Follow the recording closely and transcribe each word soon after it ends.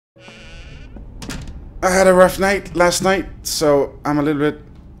I had a rough night last night, so I'm a little bit...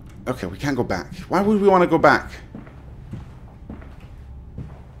 Okay, we can't go back. Why would we want to go back?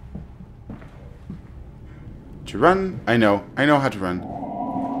 To run? I know how to run.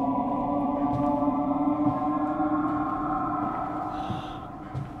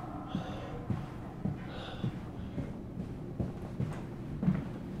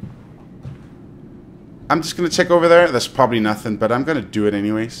 I'm just gonna check over there. There's probably nothing, but I'm gonna do it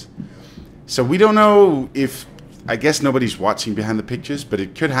anyways. So we don't know if... I guess nobody's watching behind the pictures, but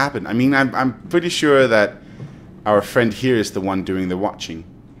it could happen. I mean, I'm pretty sure that our friend here is the one doing the watching.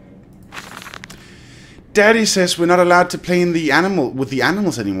 Daddy says we're not allowed to play with the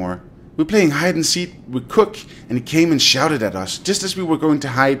animals anymore. We're playing hide and seek with Cook, and he came and shouted at us just as we were going to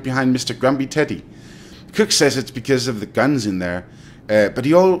hide behind Mr. Grumpy Teddy. Cook says it's because of the guns in there, but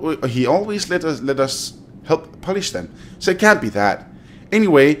he always let us help polish them, so it can't be that.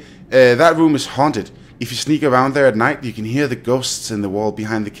 Anyway, that room is haunted. If you sneak around there at night, you can hear the ghosts in the wall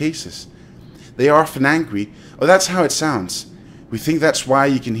behind the cases. They are often angry, or that's how it sounds. We think that's why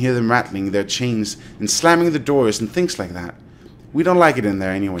you can hear them rattling their chains and slamming the doors and things like that. We don't like it in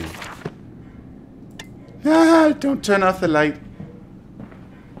there anyway. Ah, don't turn off the light.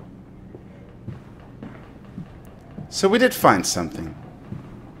 So we did find something.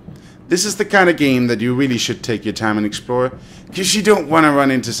 This is the kind of game that you really should take your time and explore, because you don't want to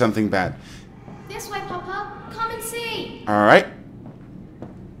run into something bad. This way, Papa. Come and see. Alright.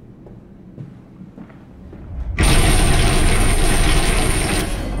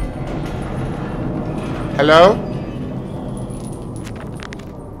 Hello?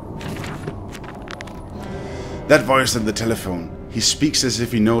 That voice on the telephone. He speaks as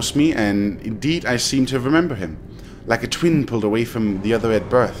if he knows me, and indeed I seem to remember him. Like a twin pulled away from the other at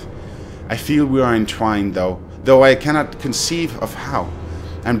birth. I feel we are entwined, though I cannot conceive of how.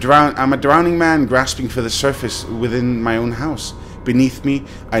 I'm a drowning man grasping for the surface within my own house. Beneath me,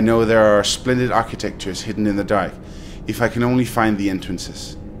 I know there are splendid architectures hidden in the dark, if I can only find the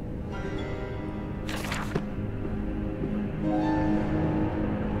entrances.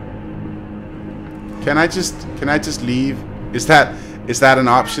 Can I just leave? Is that an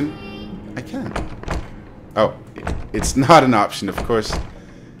option? I can. Oh, it's not an option, of course.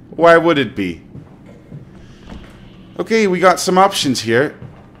 Why would it be? Okay, we got some options here.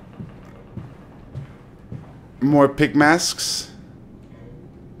 More pig masks.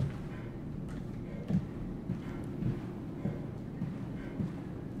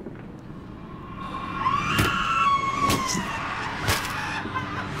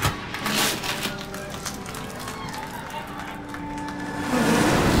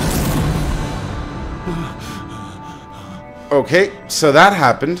 Okay, so that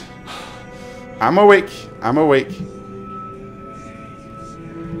happened. I'm awake. I'm awake.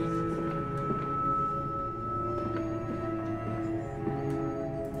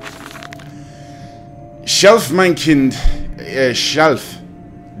 Schlaf, mein Kind, schlaf.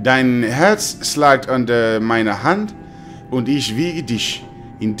 Dein Herz schlagt unter meiner Hand und ich wiege dich.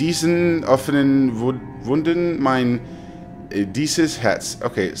 In diesen offenen Wunden dieses Herz.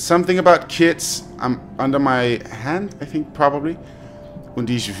 Okay, something about kids. I'm under my hand, I think, probably. Und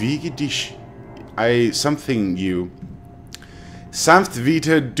ich wiege dich. Something you. Sanft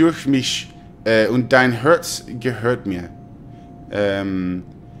wieder durch mich, und dein Herz gehört mir.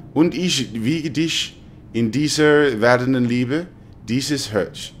 Und ich wiege dich in dieser werdenden Liebe, dieses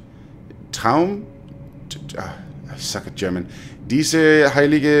Herz. Traum, I suck at German. Diese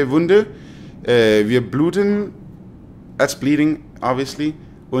heilige Wunde, wir bluten, that's bleeding, obviously,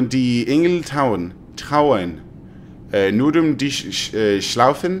 und die Engel trauern, nur um dich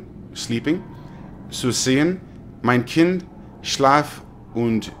schlafen, sleeping, zu sehen, mein Kind, schlaf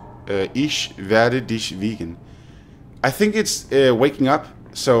und ich werde dich wiegen. I think it's waking up,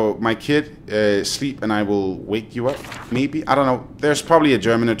 so my kid, sleep and I will wake you up, maybe, I don't know, there's probably a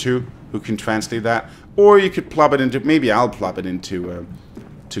German or two who can translate that, or you could plop it into, maybe I'll plop it into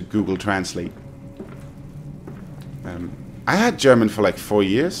to Google Translate. I had German for like 4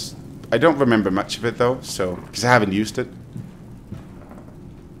 years. I don't remember much of it though, so because I haven't used it.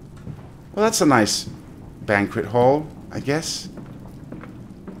 Well, that's a nice banquet hall, I guess.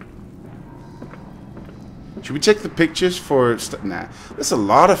 Should we check the pictures for... Nah, there's a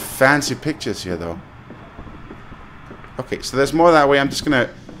lot of fancy pictures here though. Okay, so there's more that way. I'm just gonna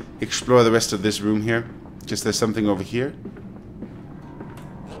explore the rest of this room here. Just there's something over here.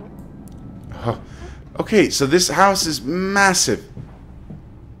 Oh. Okay, so this house is massive.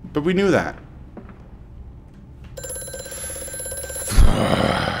 But we knew that.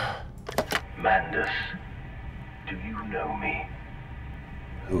 Mandus, do you know me?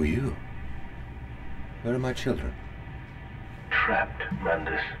 Who Who are you? Where are my children? Trapped,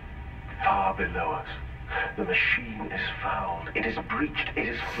 Mandus. Far below us. The machine is fouled. It is breached. It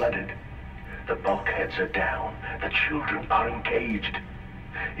is flooded. The bulkheads are down. The children are engaged.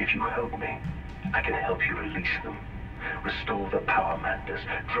 If you help me, I can help you release them. Restore the power, Mandus.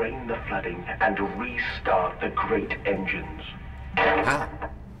 Drain the flooding and restart the great engines. How?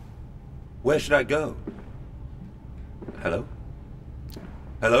 Where should I go? Hello?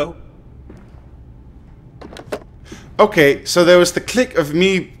 Hello? Okay, so there was the click of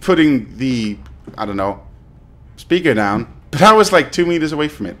me putting the, I don't know, speaker down, but I was like 2 meters away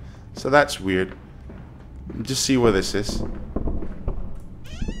from it. So that's weird. Just see where this is.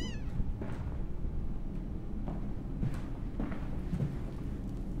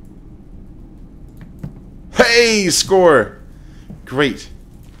 Hey, score! Great.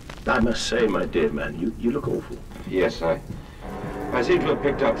 I must say, my dear man, you look awful. Yes, I seem to have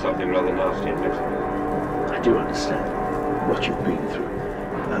picked up something rather nasty in Mexico. I do understand what you've been through.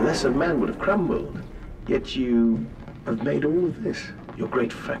 A lesser man would have crumbled. Yet you have made all of this. Your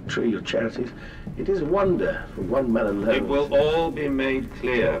great factory, your charities. It is a wonder for one man alone. It will all be made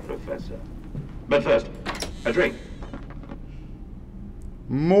clear, Professor. But first, a drink.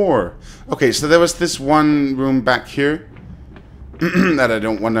 More. Okay, so there was this one room back here that I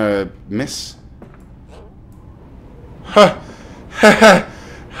don't want to miss. Huh.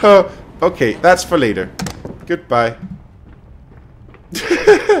 Oh, okay, that's for later. Goodbye.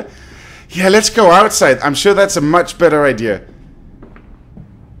 Yeah, let's go outside. I'm sure that's a much better idea.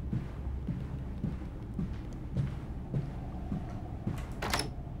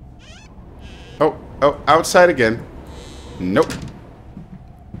 Oh, outside again. Nope.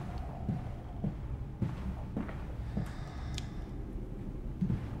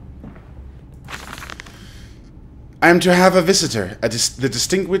 I am to have a visitor, the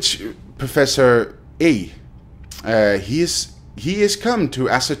distinguished Professor A. He is come to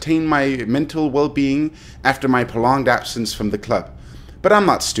ascertain my mental well-being after my prolonged absence from the club. But I'm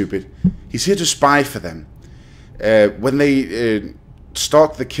not stupid. He's here to spy for them. When they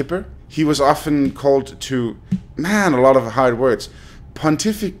stalked the Kipper, he was often called to, man, a lot of hard words,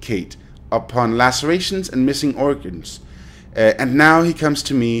 pontificate upon lacerations and missing organs. And now he comes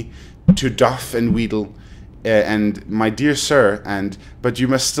to me to doff and wheedle. And my dear sir, but you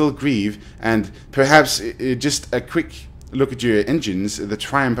must still grieve, and perhaps just a quick look at your engines, the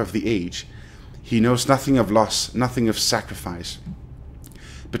triumph of the age. He knows nothing of loss, nothing of sacrifice.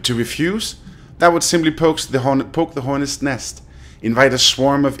 But to refuse, that would simply poke the hornet's nest, invite a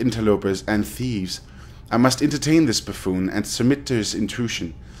swarm of interlopers and thieves. I must entertain this buffoon and submit to his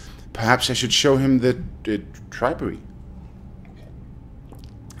intrusion. Perhaps I should show him the tribery.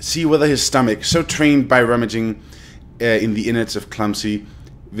 See whether his stomach, so trained by rummaging in the innards of clumsy,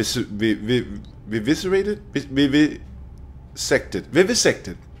 vivisected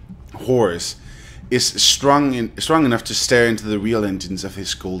whores, is strong enough to stare into the real engines of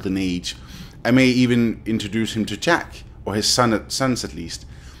his golden age. I may even introduce him to Jack, or his sons at least.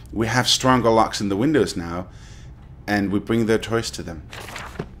 We have stronger locks in the windows now, and we bring their toys to them.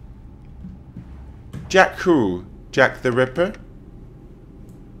 Jack who? Jack the Ripper?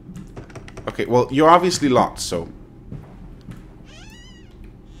 Okay, well, you're obviously locked, so...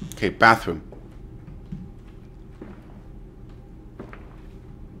 Okay, bathroom.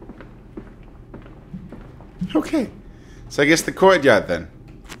 Okay, so I guess the courtyard then.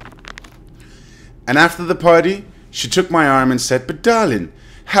 And after the party, she took my arm and said, "But darling,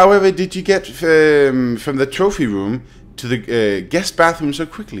 however did you get from the trophy room to the guest bathroom so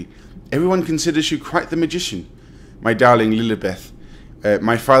quickly? Everyone considers you quite the magician. My darling Lilibeth.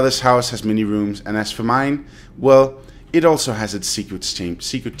 My father's house has many rooms, and as for mine, well, it also has its secret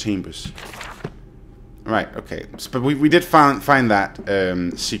chambers." Right, okay. But we did find that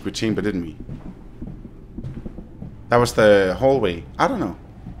secret chamber, didn't we? That was the hallway. I don't know.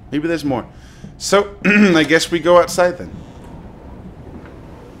 Maybe there's more. So, I guess we go outside then.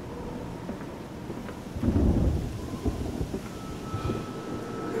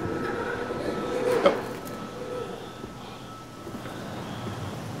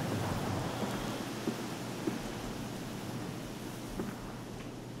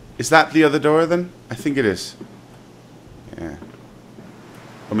 Is that the other door then? I think it is. Yeah.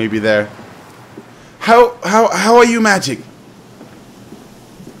 Or maybe there. How are you magic?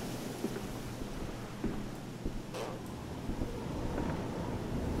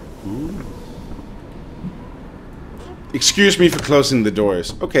 Ooh. Excuse me for closing the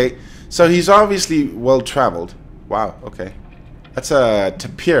doors. Okay. So he's obviously well traveled. Wow, okay. That's a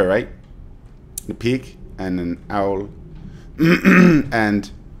tapir, right? A pig and an owl.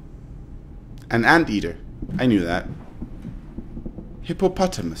 And An anteater. I knew that.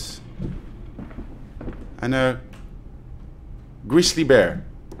 Hippopotamus. And a grizzly bear.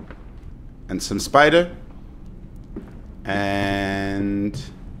 And some spider. And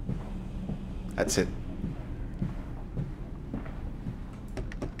that's it.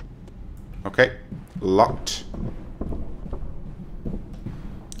 Okay. Locked.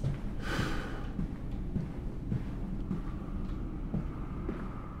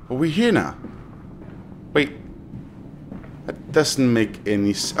 Well, we're here now. Wait. That doesn't make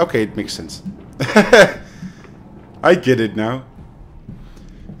any sense. Okay, it makes sense. I get it now.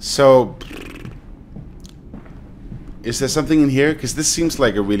 So, is there something in here? Because this seems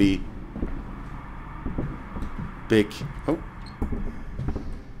like a really big... Oh.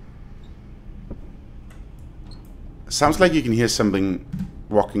 Sounds like you can hear something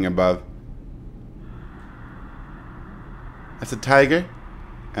walking above. That's a tiger.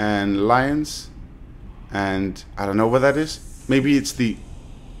 And lions. And I don't know what that is. Maybe it's the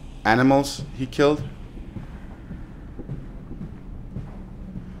animals he killed.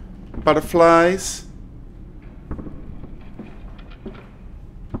 Butterflies.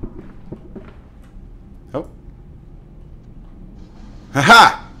 Oh.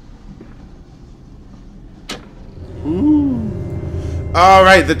 Haha! Ooh.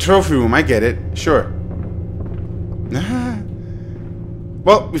 Alright, the trophy room. I get it. Sure.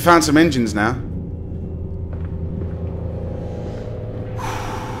 Well, we found some engines now.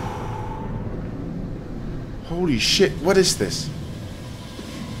 Holy shit, what is this?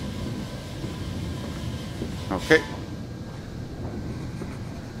 Okay.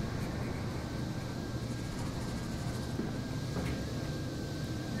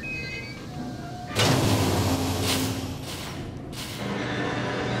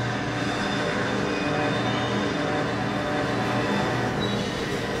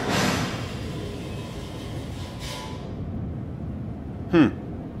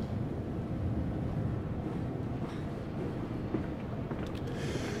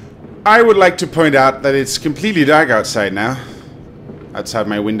 I would like to point out that it's completely dark outside now. Outside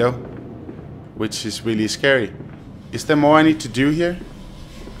my window. Which is really scary. Is there more I need to do here?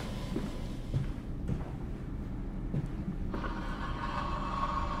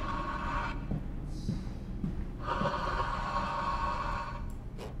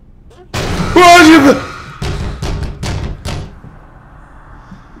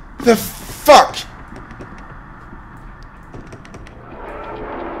 The fuck?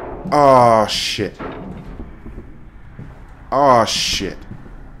 Oh shit. Oh shit.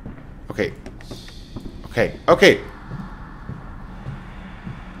 Okay. Okay. Okay.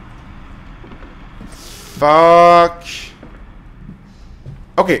 Fuck.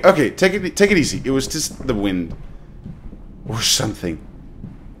 Okay. Okay. Take it easy. It was just the wind or something.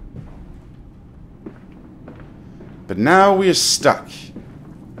 But now we are stuck.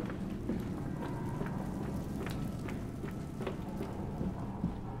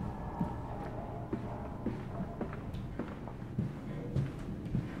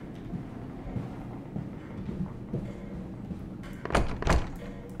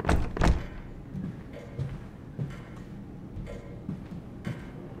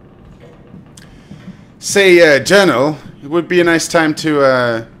 Say, Journal, it would be a nice time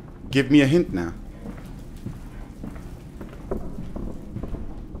to, give me a hint now.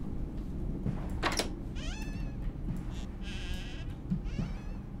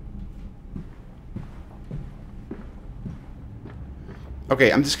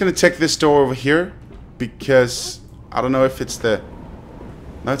 Okay, I'm just gonna check this door over here, because I don't know if it's the...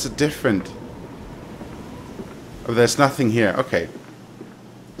 No, it's a different... Oh, there's nothing here. Okay.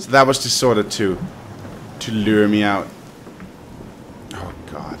 So that was just sort of to lure me out. Oh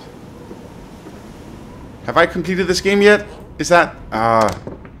god. Have I completed this game yet? Is that...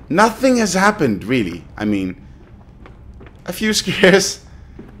 nothing has happened, really. I mean... A few scares.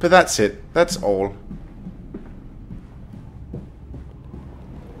 But that's it. That's all.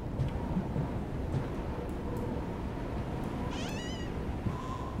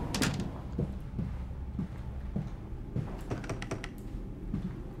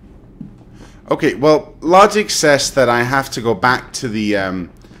 Okay, well, logic says that I have to go back to the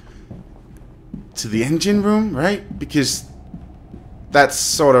engine room, right? Because that's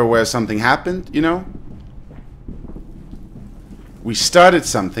sort of where something happened, you know? We started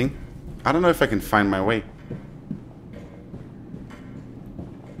something. I don't know if I can find my way.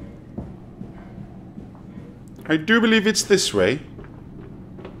 I do believe it's this way.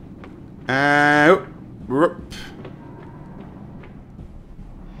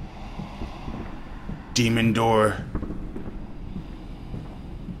 Demon door.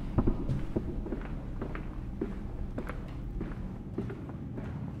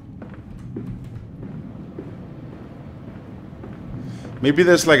 Maybe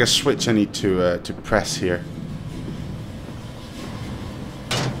there's like a switch I need to press here.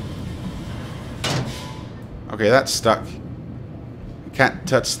 Okay, that's stuck. I can't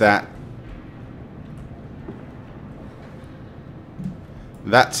touch that.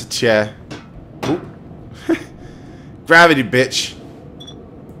 That's a chair. Ooh. Gravity, bitch.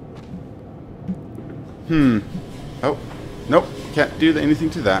 Oh, nope. Can't do anything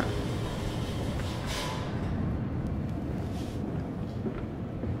to that.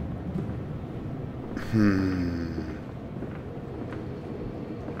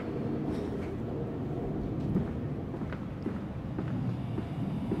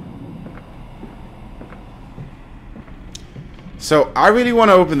 So, I really want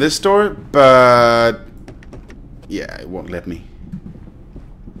to open this door, but yeah, it won't let me.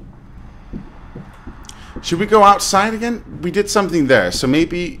 Should we go outside again? We did something there, so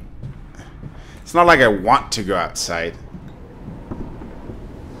maybe... It's not like I want to go outside.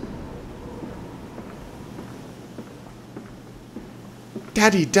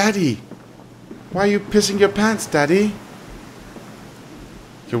 Daddy, Daddy! Why are you pissing your pants, Daddy?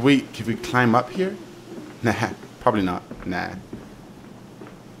 Can we climb up here? Nah, probably not. Nah.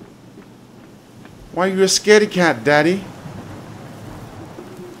 Why are you a scaredy cat, Daddy?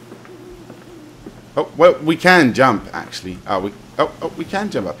 Oh, well, we can jump, actually. Oh, we can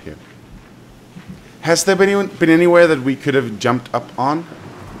jump up here. Has there been anywhere that we could have jumped up on?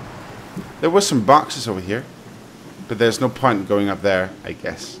 There were some boxes over here. But there's no point going up there, I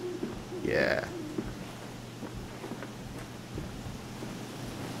guess. Yeah.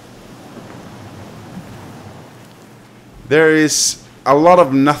 There is a lot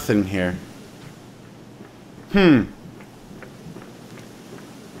of nothing here. So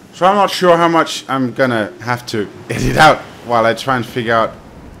I'm not sure how much I'm gonna have to edit out while I try and figure out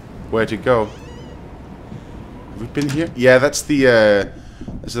where to go. Have we been here? Yeah, that's the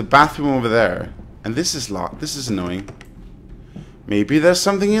there's the bathroom over there. And this is locked. This is annoying. Maybe there's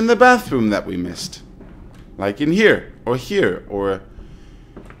something in the bathroom that we missed. Like in here, or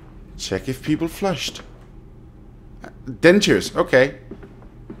check if people flushed. Dentures, okay.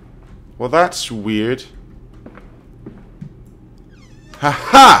 Well, that's weird.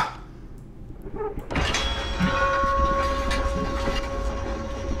 Ha-ha!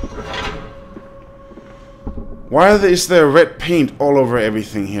 Why is there red paint all over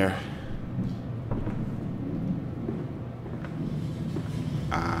everything here?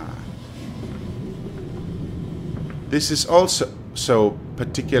 This is also so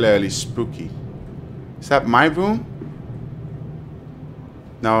particularly spooky. Is that my room?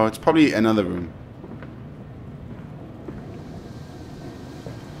 No, it's probably another room.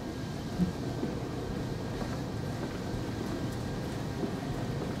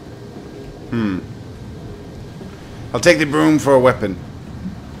 I'll take the broom for a weapon.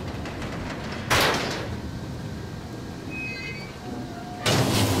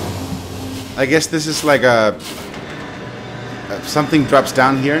 I guess this is like a... something drops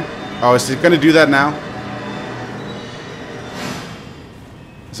down here. Oh, is it gonna do that now?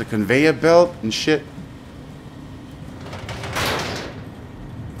 There's a conveyor belt and shit.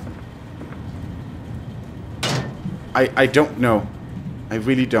 I don't know. I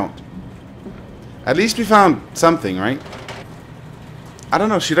really don't. At least we found something, right? I don't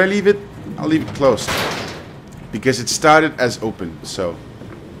know. Should I leave it? I'll leave it closed. Because it started as open, so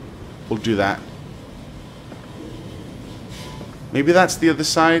we'll do that. Maybe that's the other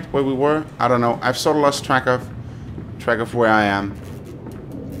side where we were. I don't know. I've sort of lost track of where I am.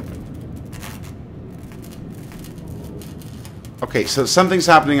 Okay, so something's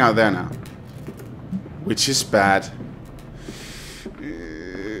happening out there now, which is bad.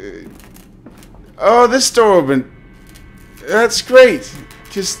 Oh, this door opened. That's great,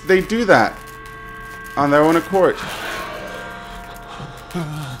 because they do that on their own accord.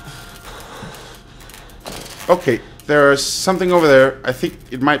 Okay. There's something over there. I think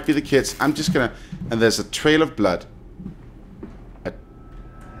it might be the kids. I'm just gonna... And there's a trail of blood.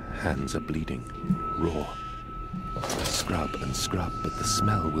 Hands are bleeding. Raw. I scrub and scrub, but the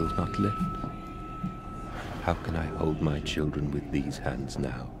smell will not lift. How can I hold my children with these hands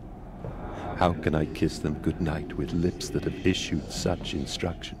now? How can I kiss them goodnight with lips that have issued such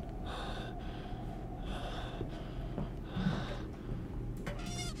instruction?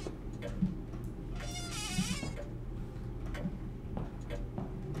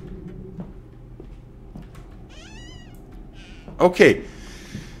 Okay,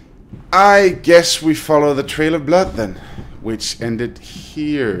 I guess we follow the trail of blood then, which ended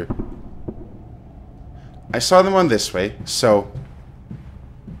here. I saw them on this way, so...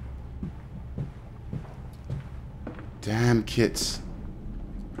 Damn kids.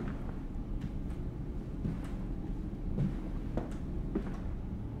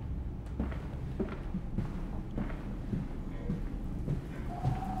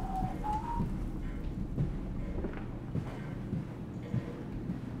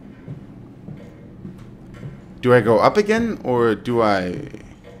 Do I go up again, or do I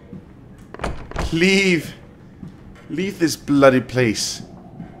leave this bloody place?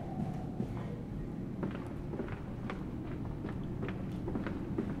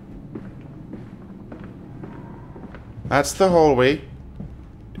 That's the hallway.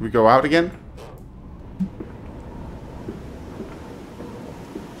 Do we go out again?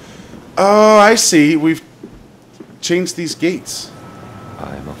 Oh, I see. We've changed these gates.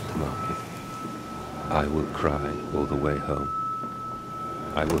 I am off to market. I will cry all the way home.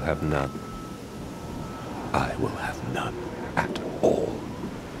 I will have none. I will have none at all.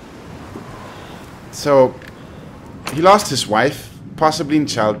 So, he lost his wife, possibly in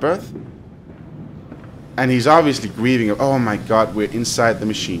childbirth. And he's obviously grieving. Oh my god, we're inside the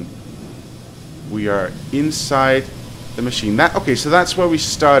machine. We are inside the machine. Okay, so that's where we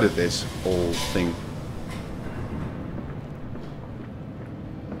started this whole thing.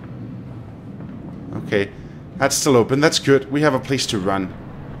 Okay, that's still open. That's good. We have a place to run.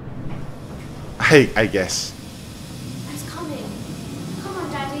 I guess. It's coming. Come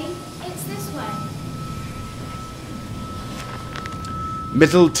on, Daddy. It's this way.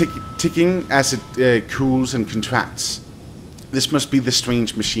 Metal ticking as it cools and contracts. This must be the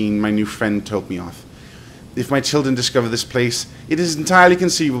strange machine my new friend told me of. If my children discover this place, it is entirely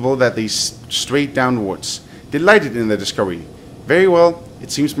conceivable that they straight downwards, delighted in their discovery. Very well,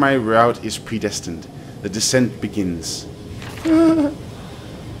 it seems my route is predestined. The descent begins.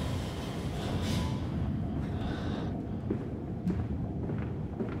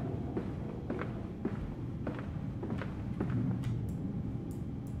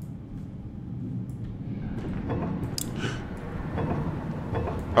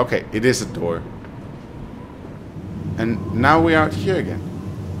 Okay, it is a door. And now we're out here again.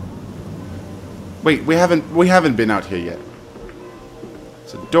 Wait, we haven't been out here yet.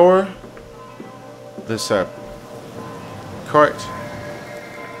 It's a door. There's a cart.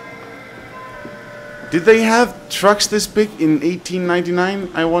 Did they have trucks this big in 1899,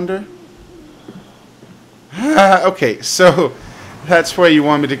 I wonder? Okay, so that's where you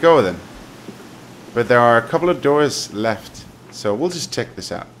want me to go then. But there are a couple of doors left. So we'll just check this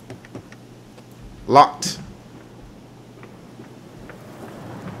out. Locked.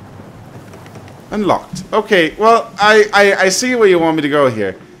 Unlocked. Okay, well, I see where you want me to go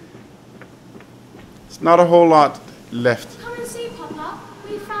here. It's not a whole lot left. Come and see, Papa.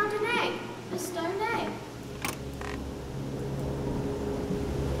 We found an egg. A stone egg.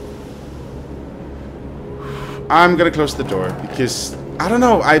 I'm gonna close the door because I don't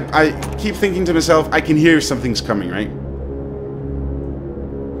know. I keep thinking to myself, I can hear something's coming, right?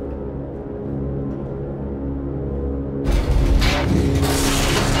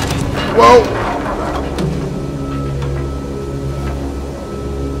 Whoa!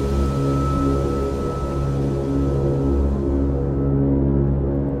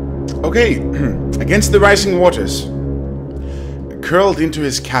 Okay, against the rising waters. Curled into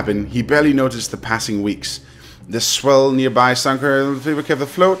his cabin, he barely noticed the passing weeks. The swell nearby sunk her, kept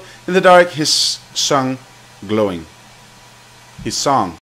afloat. In the dark, his song glowing. His song